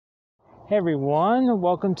Hey everyone,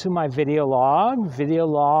 welcome to my video log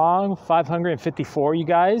 554, you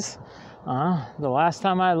guys. The last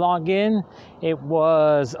time I logged in, it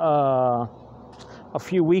was a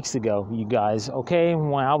few weeks ago, you guys, okay?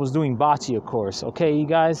 When I was doing bocce, of course, okay, you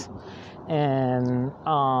guys? And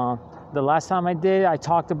the last time I did, I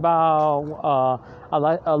talked about,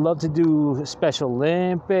 I love to do Special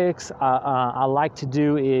Olympics. I like to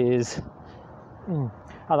do is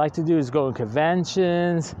go to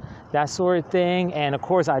conventions, that sort of thing. And of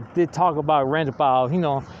course, I did talk about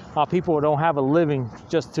how people don't have a living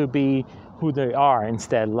just to be who they are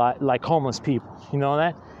instead, like homeless people. You know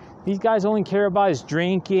that? These guys only care about is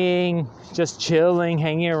drinking, just chilling,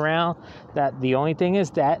 hanging around. That the only thing is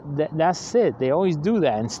that's it. They always do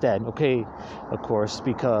that instead. Okay, of course,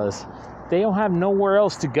 because they don't have nowhere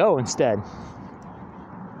else to go instead.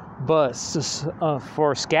 But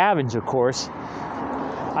for scavenge, of course.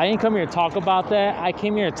 I didn't come here to talk about that. I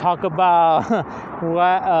came here to talk about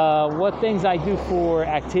what things I do for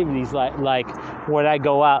activities, like when I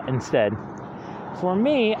go out instead. For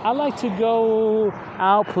me, I like to go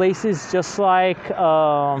out places just like,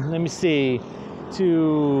 to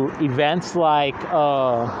events like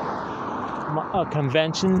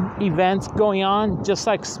convention events going on, just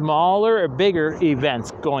like smaller or bigger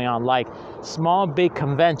events going on, like small, big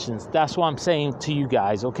conventions. That's what I'm saying to you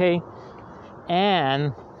guys, okay?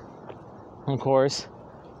 And of course,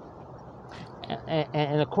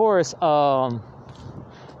 I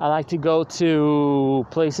like to go to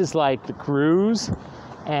places like the cruise,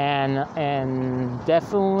 and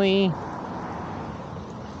definitely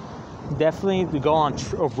to go on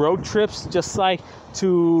road trips, just like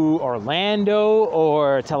to Orlando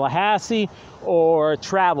or Tallahassee, or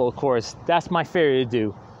travel. Of course, that's my favorite to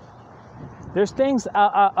do. There's things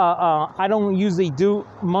I don't usually do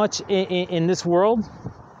much in this world.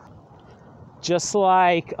 Just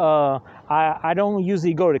like I don't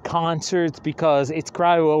usually go to concerts because it's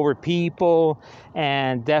crowded over people,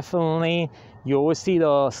 and definitely you always see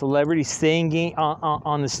the celebrities singing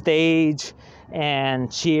on the stage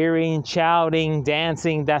and cheering, shouting,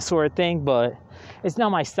 dancing, that sort of thing. But it's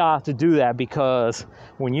not my style to do that, because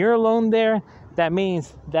when you're alone there, that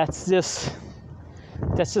means that's just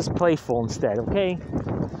playful instead, okay?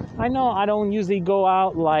 I know I don't usually go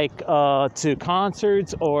out like to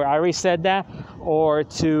concerts, or I already said that, or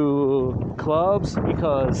to clubs,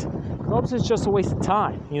 because clubs is just a waste of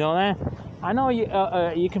time, you know that? I know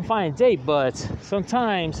you can find a date, but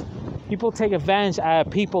sometimes people take advantage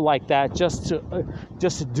of people like that just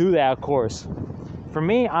to do that, of course. For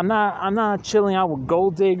me, I'm not chilling out with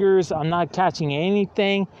gold diggers. I'm not catching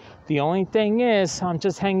anything. The only thing is, I'm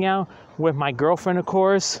just hanging out with my girlfriend, of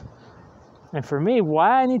course. And for me,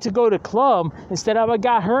 why I need to go to club instead of I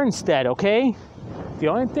got her instead, okay? The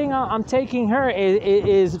only thing I'm taking her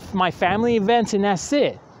is my family events, and that's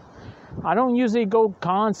it. I don't usually go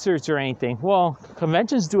concerts or anything. Well,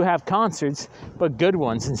 conventions do have concerts, but good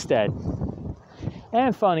ones instead.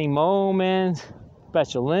 And funny moments,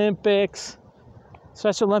 Special Olympics.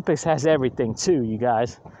 Special Olympics has everything too, you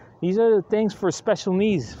guys. These are the things for special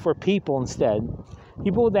needs for people instead.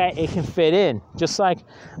 People that it can fit in, just like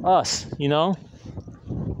us, you know.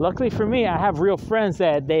 Luckily for me, I have real friends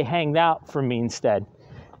that they hang out for me instead.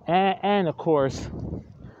 And of course,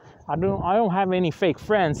 I don't have any fake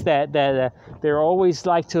friends that they're always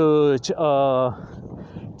like to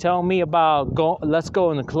tell me about let's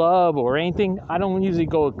go in the club or anything. I don't usually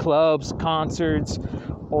go to clubs, concerts,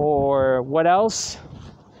 or what else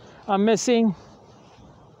I'm missing.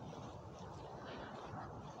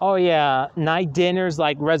 Oh yeah, night dinners,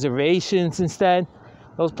 like reservations instead.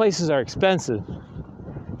 Those places are expensive.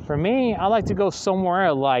 For me, I like to go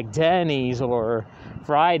somewhere like Denny's or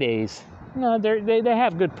Fridays. No, they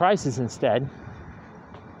have good prices instead.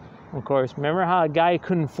 Of course, remember how a guy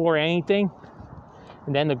couldn't afford anything?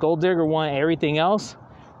 And then the gold digger wanted everything else?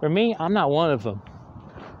 For me, I'm not one of them.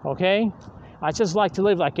 Okay? I just like to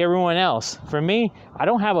live like everyone else. For me, I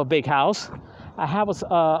don't have a big house. I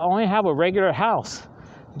only have a regular house,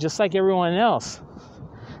 just like everyone else.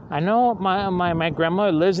 I know my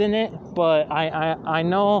grandmother lives in it, but I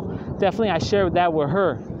know definitely I share that with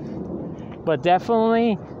her. But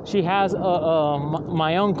definitely she has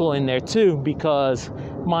my uncle in there too, because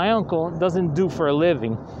my uncle doesn't do for a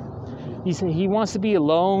living. He wants to be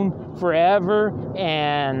alone forever,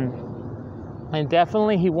 and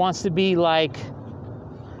definitely he wants to be like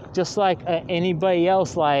just like anybody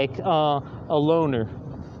else, like a loner.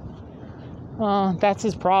 That's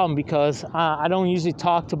his problem, because I don't usually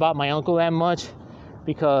talk about my uncle that much,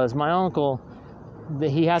 because my uncle,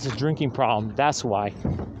 he has a drinking problem. That's why.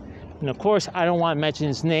 And of course, I don't want to mention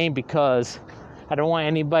his name because I don't want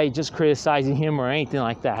anybody just criticizing him or anything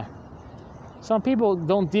like that. Some people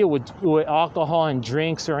don't deal with alcohol and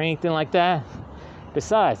drinks or anything like that.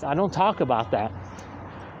 Besides, I don't talk about that.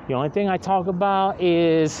 The only thing I talk about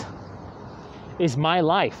is my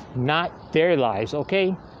life, not their lives,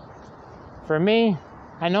 okay? For me,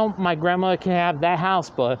 I know my grandmother can have that house,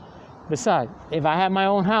 but besides, if I have my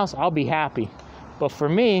own house, I'll be happy. But for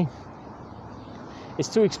me, it's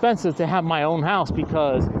too expensive to have my own house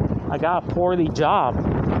because I got a poorly job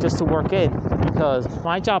just to work in, because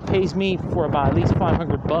my job pays me for about at least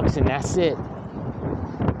 $500 and that's it.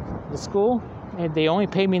 The school, and they only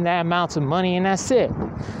pay me that amount of money and that's it.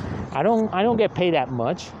 I don't get paid that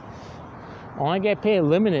much. I only get paid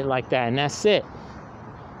limited like that and that's it.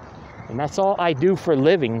 And that's all I do for a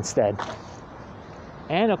living instead.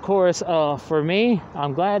 And of course, for me,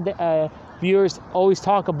 I'm glad that viewers always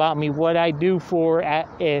talk about me, what I do for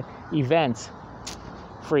events.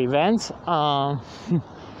 For events, I'm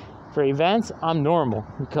normal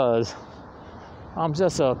because I'm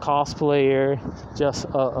just a cosplayer, just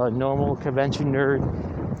a normal convention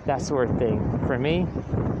nerd, that sort of thing. For me,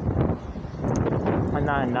 I'm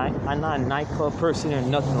not a nightclub person or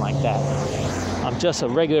nothing like that. I'm just a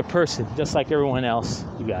regular person, just like everyone else,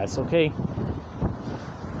 you guys, okay?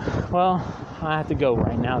 Well, I have to go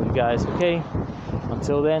right now, you guys, okay?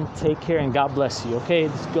 Until then, take care and God bless you, okay?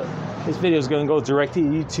 This video is going to go directly to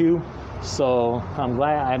YouTube, so I'm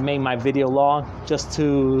glad I made my video long just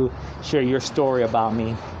to share your story about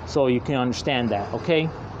me so you can understand that, okay?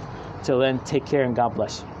 Till then, take care and God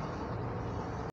bless you.